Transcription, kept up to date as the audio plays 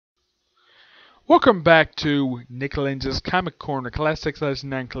Welcome back to Nick Lenz's Comic Corner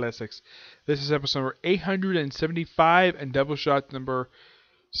Classics/Non-Classics. This is episode number 875 and Doubeshot number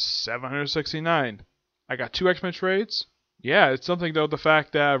 769. I got two X-Men trades. Yeah, it's something though, the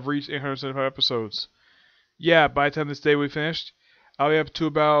fact that I've reached 875 episodes. Yeah, by the time this day we finished, I'll be up to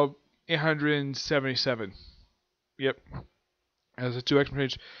about 877. Yep, as a two X-Men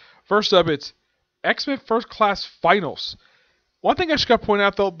trades. First up, it's X-Men First Class Finals. One thing I should point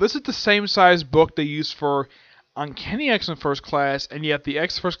out though, this is the same size book they used for Uncanny X-Men First Class, and yet the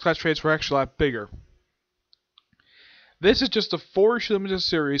X First Class trades were actually a lot bigger. This is just a 4-issue limited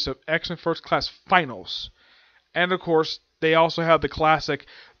series of X-Men First Class Finals. And of course, they also have the classic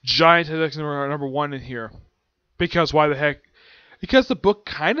Giant X-Men number 1 in here. Because why the heck? Because the book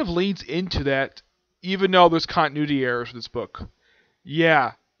kind of leads into that, even though there's continuity errors with this book.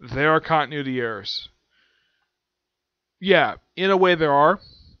 Yeah, there are continuity errors. Yeah, in a way there are.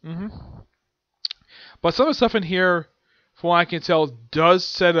 But some of the stuff in here, from what I can tell, does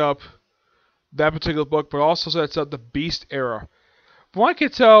set up that particular book, but also sets up the Beast era. From what I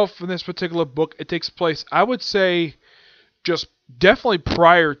can tell from this particular book, it takes place, I would say, just definitely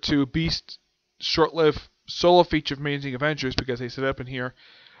prior to Beast's short-lived solo feature of Amazing Adventures, because they set up in here,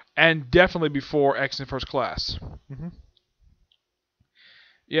 and definitely before X-Men First Class.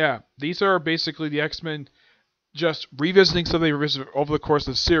 Yeah, these are basically the X-Men just revisiting something they revisited over the course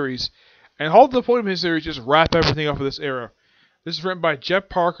of the series. And the whole point of his series is just wrap everything up with this era. This is written by Jeff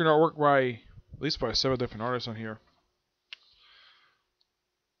Parker and artwork by, at least by several different artists on here.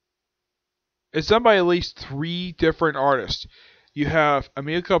 It's done by at least 3 different artists. You have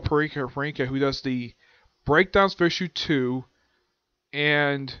Emilio Parinka, who does the breakdowns for issue 2,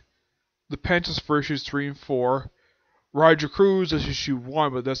 and the pencils for issues 3 and 4. Roger Cruz does issue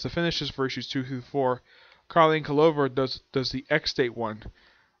 1, but does the finishes for issues 2 through 4. Carleen Kalover does the X-Date one.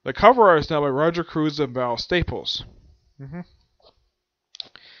 The cover art is now by Roger Cruz and Val Staples.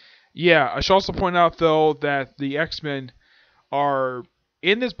 Yeah, I should also point out though that the X-Men are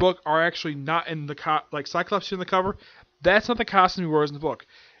in this book are actually not in the like Cyclops in the cover. That's not the costume he wears in the book.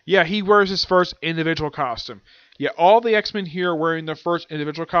 Yeah, he wears his first individual costume. Yeah, all the X-Men here are wearing their first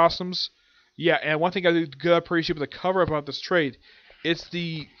individual costumes. Yeah, and one thing I do appreciate with the cover about this trade, it's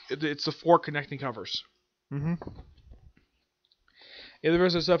the 4 connecting covers. Yeah, the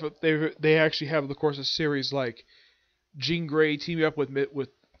rest of the stuff they actually have, of course, a series like Jean Grey teaming up with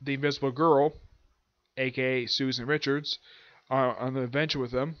the Invisible Girl, aka Susan Richards, on an adventure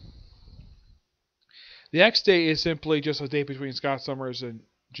with them. The X-Day is simply just a date between Scott Summers and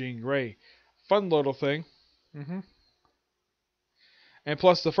Jean Grey. Fun little thing. And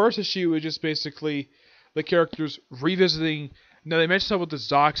plus, the first issue is just basically the characters revisiting. Now, they mentioned something with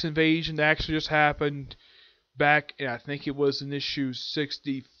the Zox invasion that actually just happened back, I think it was in issue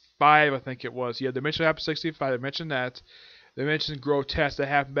 65, I think it was. Yeah, they mentioned it happened in 65, they mentioned that. They mentioned Grotesque that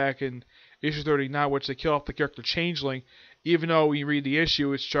happened back in issue 39, which they kill off the character Changeling, even though when you read the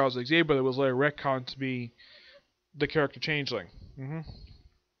issue, it's Charles Xavier that was later retconned to be the character Changeling.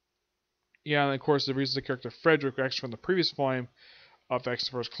 Yeah, and of course the reason the character Frederick actually from the previous volume of X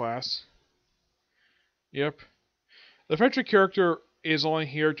First Class. Yep. The Frederick character is only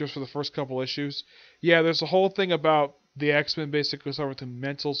here just for the first couple issues. Yeah, there's a whole thing about the X-Men basically suffering from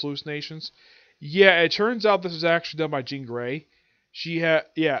mental hallucinations. Yeah, it turns out this is actually done by Jean Grey.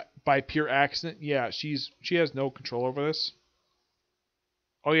 By pure accident. Yeah, she has no control over this.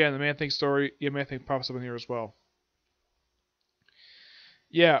 Oh yeah, and the Man-Thing story, Man-Thing pops up in here as well.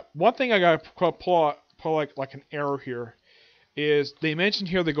 Yeah, one thing I gotta pull like an error here is they mentioned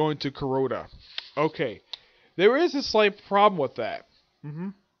here they're going to Kuroda. Okay, there is a slight problem with that.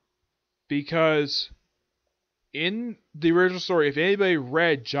 Because in the original story, if anybody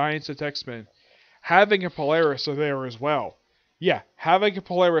read Giants and X-Men, Havoc and Polaris are there as well. Yeah, Havoc and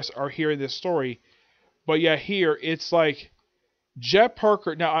Polaris are here in this story. But yeah, here, it's like Jeff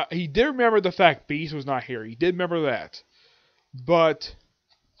Parker. Now, he did remember the fact Beast was not here. He did remember that. But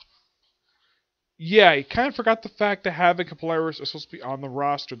yeah, he kind of forgot the fact that Havoc and Polaris are supposed to be on the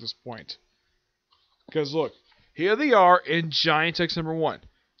roster at this point. Because look, here they are in Giants X number 1.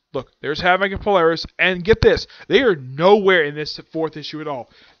 Look, there's Havoc and Polaris, and get this, they are nowhere in this 4th issue at all.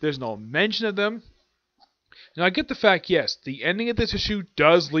 There's no mention of them. Now, I get the fact, yes, the ending of this issue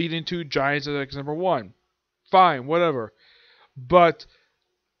does lead into Giants X number 1. Fine, whatever. But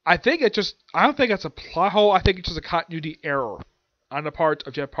I don't think that's a plot hole. I think it's just a continuity error on the part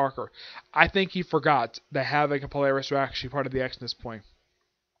of Jeff Parker. I think he forgot that Havoc and Polaris are actually part of the X at this point.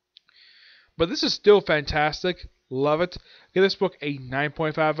 But this is still fantastic. Love it. Give this book a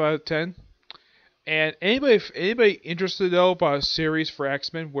 9.5 out of 10. And anybody interested though about a series for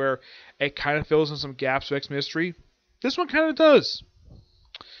X-Men where it kind of fills in some gaps of X-Men history, this one kind of does.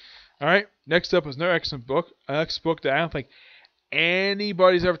 All right, next up is another X-Men book, an X book that I don't think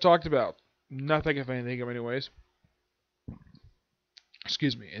anybody's ever talked about. Not thinking of anything of anyways.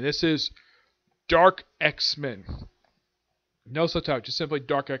 Excuse me. And this is Dark X-Men. No subtitle, just simply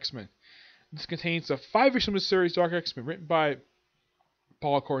Dark X-Men. This contains the 5-issue series Dark X-Men, written by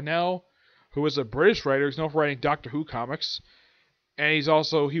Paul Cornell, who is a British writer. He's known for writing Doctor Who comics, and he was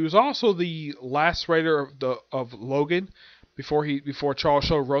also the last writer of Logan before Charles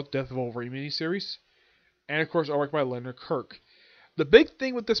Shaw wrote the Death of Wolverine miniseries, and of course artwork by Leonard Kirk. The big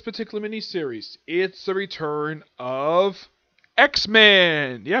thing with this particular miniseries, it's the return of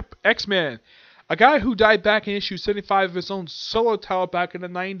X-Men. Yep, X-Men. A guy who died back in issue 75 of his own solo title back in the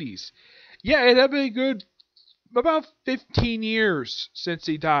 90s. Yeah, it had been a good about 15 years since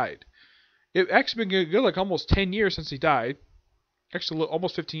he died. It actually been good like almost 10 years since he died. Actually,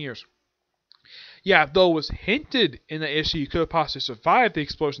 almost 15 years. Yeah, though it was hinted in the issue he could have possibly survived the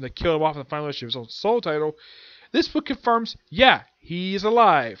explosion that killed him off in the final issue of his own solo title, this book confirms, yeah, he's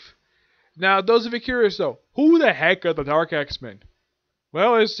alive. Now, those of you curious though, who the heck are the Dark X-Men?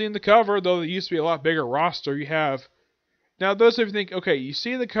 Well, as seen the cover, though there used to be a lot bigger roster, you have... Now, those of you think, okay, you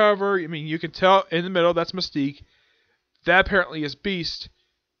see the cover, I mean, you can tell in the middle, that's Mystique. That apparently is Beast.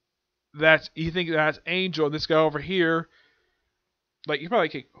 You think that's Angel, and this guy over here... Like, you're probably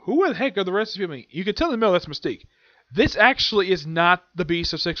like, who the heck are the rest of you? You can tell in the middle that's Mystique. This actually is not the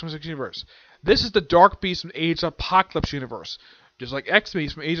Beast of 616 universe. This is the Dark Beast from Age of Apocalypse universe. Just like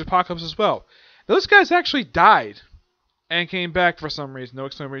X-Beast from Age of Apocalypse as well. Now, this guy's actually died and came back for some reason. No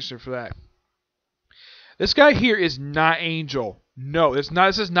explanation for that. This guy here is not Angel. No, it's not.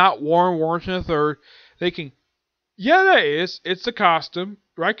 This is not Warren Warrington III. Thinking, yeah, that is. It's the costume,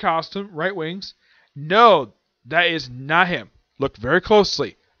 right wings. No, that is not him. Look very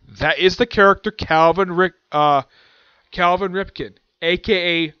closely. That is the character Calvin Ripken,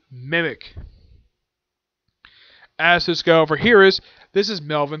 aka Mimic. As this guy over here this is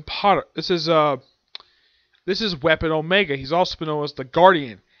Melvin Potter. This is Weapon Omega. He's also been known as the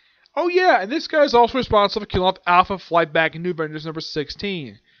Guardian. Oh yeah, and this guy is also responsible for killing off Alpha Flight back in New Avengers number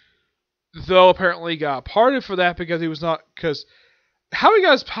 16. Though apparently he got pardoned for that because how he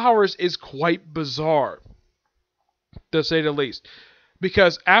got his powers is quite bizarre, to say the least.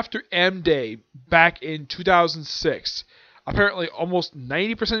 Because after M-Day back in 2006, apparently almost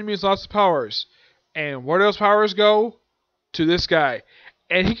 90% of mutants lost their powers. And where do those powers go? To this guy.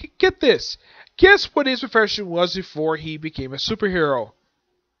 And he could get this. Guess what his profession was before he became a superhero?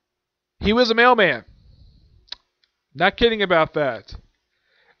 He was a mailman. Not kidding about that.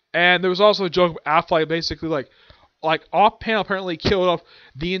 And there was also a joke of Alpha Flight basically like off-panel apparently killed off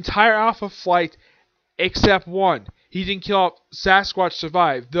the entire Alpha Flight except one. He didn't kill off Sasquatch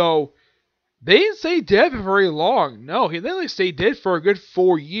survived, though they didn't stay dead for very long. No, they only stayed dead for a good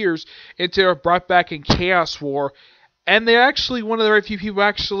 4 years until they were brought back in Chaos War. And they're actually one of the very few people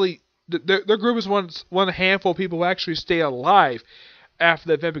their group is one of the handful of people who actually stay alive after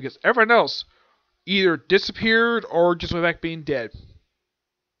the event because everyone else either disappeared or just went back being dead.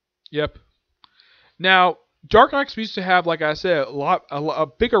 Yep. Now, Dark Knights used to have, like I said, a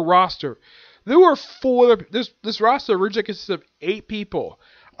bigger roster. There were four. This roster originally consisted of 8 people.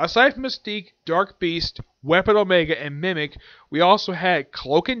 Aside from Mystique, Dark Beast, Weapon Omega, and Mimic, we also had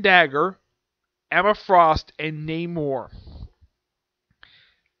Cloak and Dagger, Emma Frost, and Namor.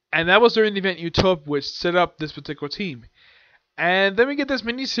 And that was during the event Utopia, which set up this particular team. And then we get this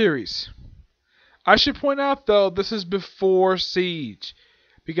miniseries. I should point out, though, this is before Siege,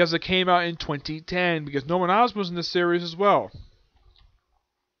 because it came out in 2010, because Norman Osborn was in this series as well.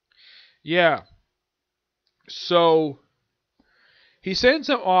 Yeah. So, he sends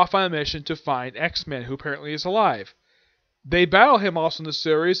him off on a mission to find X-Men, who apparently is alive. They battle him also in the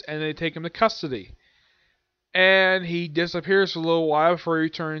series, and they take him to custody. And he disappears for a little while before he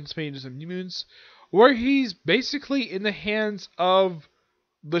returns to the mutants, where he's basically in the hands of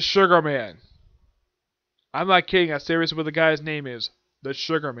the Sugar Man. I'm not kidding, I'm serious what the guy's name is. The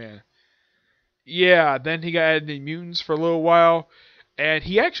Sugar Man. Yeah, then he got added to mutants for a little while. And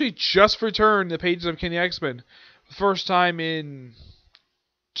he actually just returned the pages of Kenny X-Men. The first time in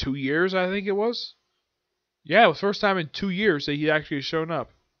 2 years, I think it was. Yeah, it was the first time in 2 years that he actually shown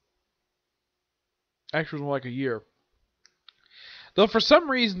up. Actually, it was more like a year. Though for some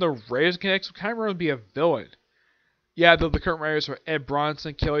reason, the writers of Kenny X-Men kind of want to be a villain. Yeah, though the current writers are Ed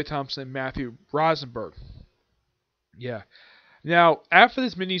Bronson, Kelly Thompson, and Matthew Rosenberg. Yeah. Now, after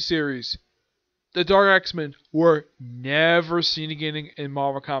this miniseries, the Dark X-Men were never seen again in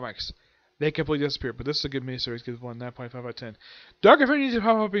Marvel Comics. they completely disappeared. But this is a good miniseries. Gives one 9.5 out of 10. Dark Avengers needs to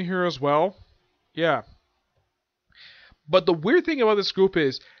pop up in here as well. Yeah. But the weird thing about this group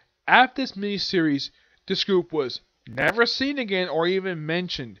is, after this miniseries, this group was never seen again or even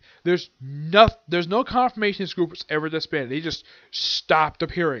mentioned. There's no confirmation this group was ever disbanded. They just stopped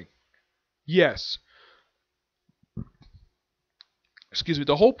appearing. Yes. Excuse me.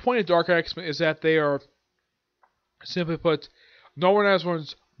 The whole point of Dark X-Men is that they are, simply put, no one has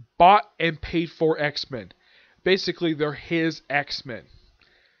one's bought and paid for X-Men. Basically, they're his X-Men.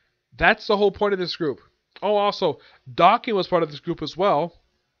 That's the whole point of this group. Oh, also, Dawkins was part of this group as well,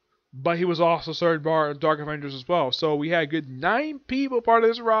 but he was also started by Dark Avengers as well. So we had a good 9 people part of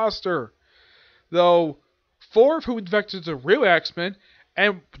this roster. Though 4 of whom defected to real X-Men,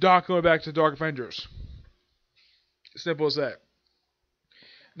 and Dawkins went back to Dark Avengers. Simple as that.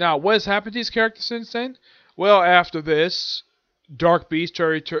 Now, what has happened to these characters since then? Well, after this, Dark Beast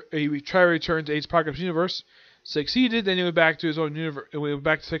tried to return to Age Apocalypse Universe, succeeded, then he went back to his own universe. He went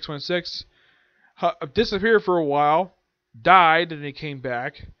back to 616. Disappeared for a while, died, and he came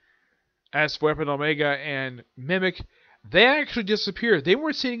back. As for Weapon Omega and Mimic, they actually disappeared. They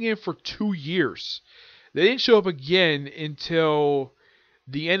weren't seen again for 2 years. They didn't show up again until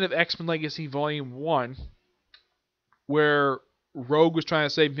the end of X-Men Legacy Volume 1, where Rogue was trying to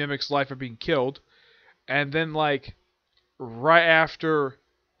save Mimic's life from being killed. And then, like, right after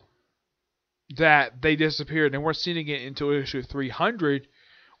that, they disappeared. They weren't seen again until issue 300,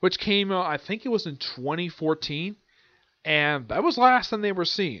 which came out, I think it was in 2014. And that was the last time they were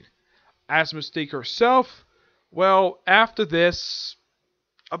seen. As Mystique herself, well, after this,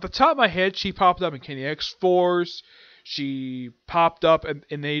 at the top of my head, she popped up in Kenny X-Force. She popped up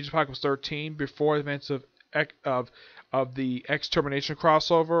in the Age of Apocalypse 13 before the events of the X-Termination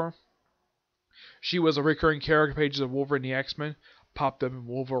crossover. She was a recurring character pages of Wolverine and the X-Men. Popped up in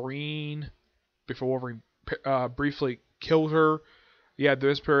Wolverine before Wolverine briefly killed her. Yeah,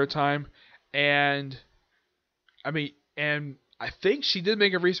 this period of time. And I think she did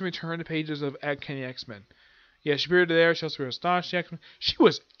make a recent return to pages of Kenny X-Men. Yeah, she appeared there. She also appeared in Astonishing X-Men. She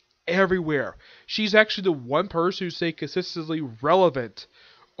was everywhere. She's actually the one person who stayed consistently relevant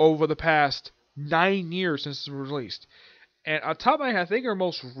over the past 9 years since it was released. And on top of my head, I think her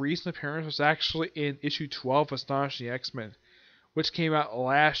most recent appearance was actually in issue 12 of Astonishing X-Men, which came out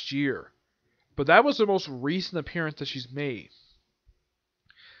last year. But that was the most recent appearance that she's made.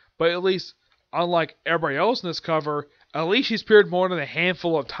 But at least, unlike everybody else in this cover, at least she's appeared more than a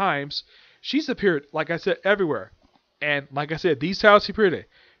handful of times. She's appeared, like I said, everywhere. And like I said, these titles she appeared in.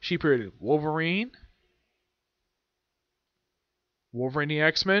 She appeared in Wolverine the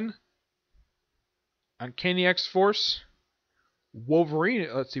X-Men, Uncanny X-Force, Wolverine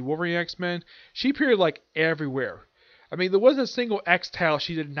X-Men. She appeared like everywhere. I mean, there wasn't a single X title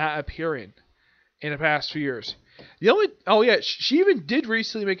she did not appear in the past few years. She even did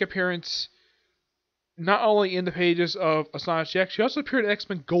recently make an appearance not only in the pages of Astonishing X, she also appeared in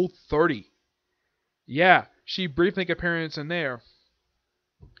X-Men Gold 30. Yeah, she briefly made an appearance in there.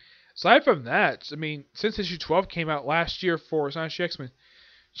 Aside from that, I mean, since issue 12 came out last year for Astonishing X-Men,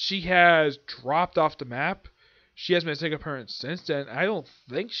 she has dropped off the map. She hasn't made a single appearance since then. I don't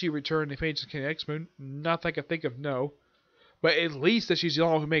think she returned to pages of X-Men. Not that I can think of, no. But at least that she's the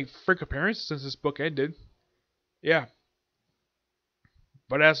only one who made freak appearances since this book ended. Yeah.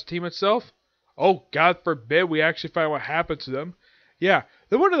 But as a team itself, oh, God forbid we actually find what happened to them. Yeah,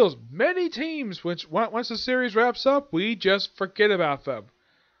 they're one of those many teams which, once the series wraps up, we just forget about them.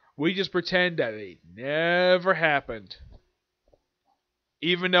 We just pretend that it never happened.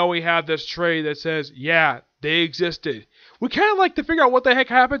 Even though we have this trade that says, yeah, they existed. We kind of like to figure out what the heck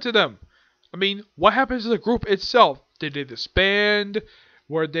happened to them. I mean, what happened to the group itself? Did they disband?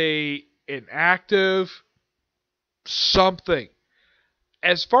 Were they inactive? Something.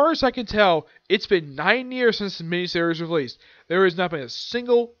 As far as I can tell, it's been 9 years since the miniseries was released. There has not been a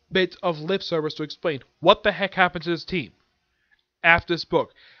single bit of lip service to explain what the heck happened to this team after this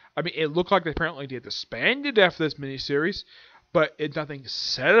book. I mean, it looked like they apparently did disbanded after this miniseries, but nothing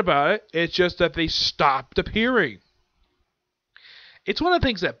said about it. It's just that they stopped appearing. It's one of the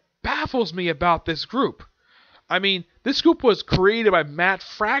things that baffles me about this group. I mean, this group was created by Matt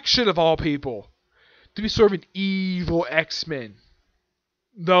Fraction of all people to be sort of an evil X-Men.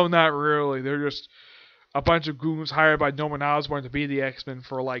 Though not really. They're just a bunch of goons hired by Norman Osborn to be the X-Men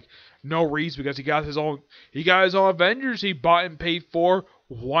for like no reason, because he got his own Avengers he bought and paid for.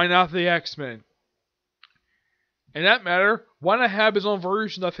 Why not the X-Men? In that matter, why not have his own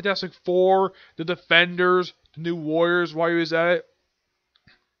version of Fantastic Four, the Defenders, the New Warriors while he was at it?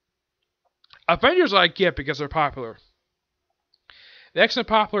 Avengers I get because they're popular. The X-Men are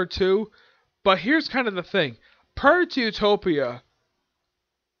popular too, But here's kind of the thing. Prior to Utopia,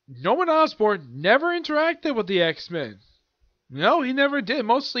 Norman Osborn never interacted with the X-Men. No, he never did.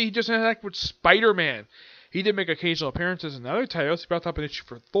 Mostly he just interacted with Spider-Man. He did make occasional appearances in other titles. He popped up an issue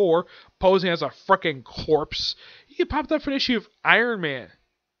for Thor, posing as a frickin' corpse. He popped up for an issue of Iron Man.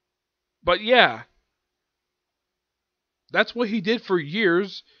 But yeah, that's what he did for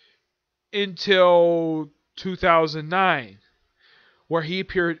years until 2009, where he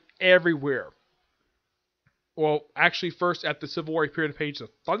appeared everywhere. Well, actually, first at the Civil War, he appeared on the page of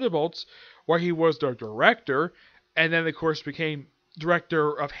Thunderbolts, where he was the director, and then, of course, became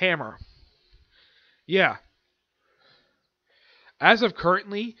director of Hammer. Yeah. As of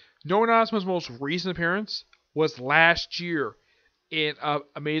currently, Norman Osborn's most recent appearance was last year in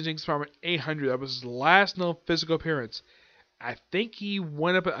Amazing Spider-Man 800. That was his last known physical appearance. I think he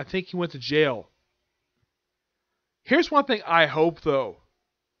went to jail. Here's one thing I hope, though.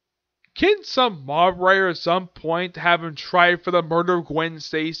 Can some mob writer at some point have him tried for the murder of Gwen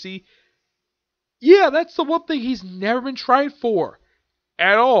Stacy? Yeah, that's the one thing he's never been tried for.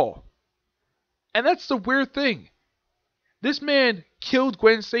 At all. And that's the weird thing. This man killed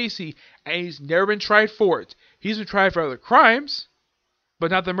Gwen Stacy, and he's never been tried for it. He's been tried for other crimes,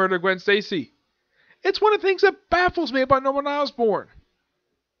 but not the murder of Gwen Stacy. It's one of the things that baffles me about Norman Osborn.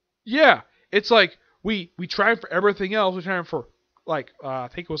 Yeah, it's like we try him for everything else. We try him for, like, I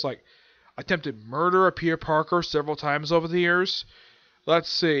think it was like attempted murder of Peter Parker several times over the years. Let's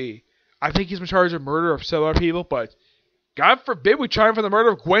see. I think he's been charged with murder of several other people, but God forbid we try him for the murder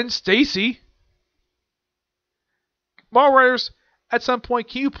of Gwen Stacy. Marvel writers, at some point,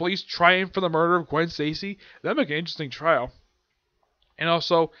 can you please try him for the murder of Gwen Stacy? That'd make an interesting trial. And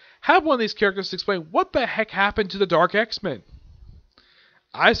also, have one of these characters explain what the heck happened to the Dark X-Men.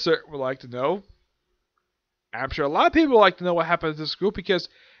 I certainly would like to know. I'm sure a lot of people would like to know what happened to this group, because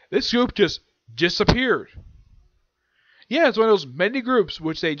this group just disappeared. Yeah, it's one of those many groups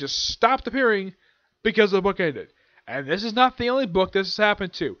which they just stopped appearing because the book ended. And this is not the only book this has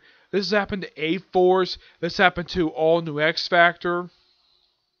happened to. This has happened to A-Force. This happened to All New X-Factor.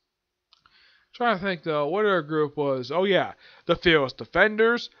 Trying to think, though, what other group was... Oh, yeah, the Fearless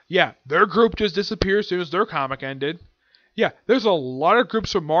Defenders. Yeah, their group just disappeared as soon as their comic ended. Yeah, there's a lot of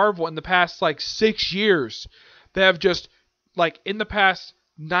groups from Marvel in the past, 6 years that have just, in the past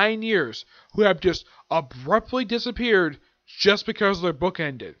 9 years, who have just abruptly disappeared just because their book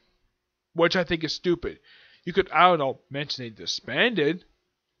ended. Which I think is stupid. You could, I don't know, mention they disbanded,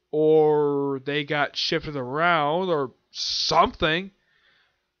 or they got shifted around, or something.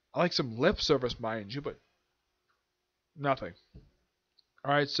 I like some lip service, mind you, but nothing.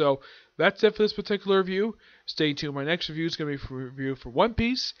 Alright, so that's it for this particular review. Stay tuned. My next review is going to be a review for One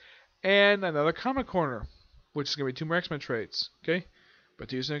Piece and another Comic Corner, which is going to be 2 more X-Men trades. Okay? But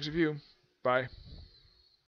to you next review. Bye.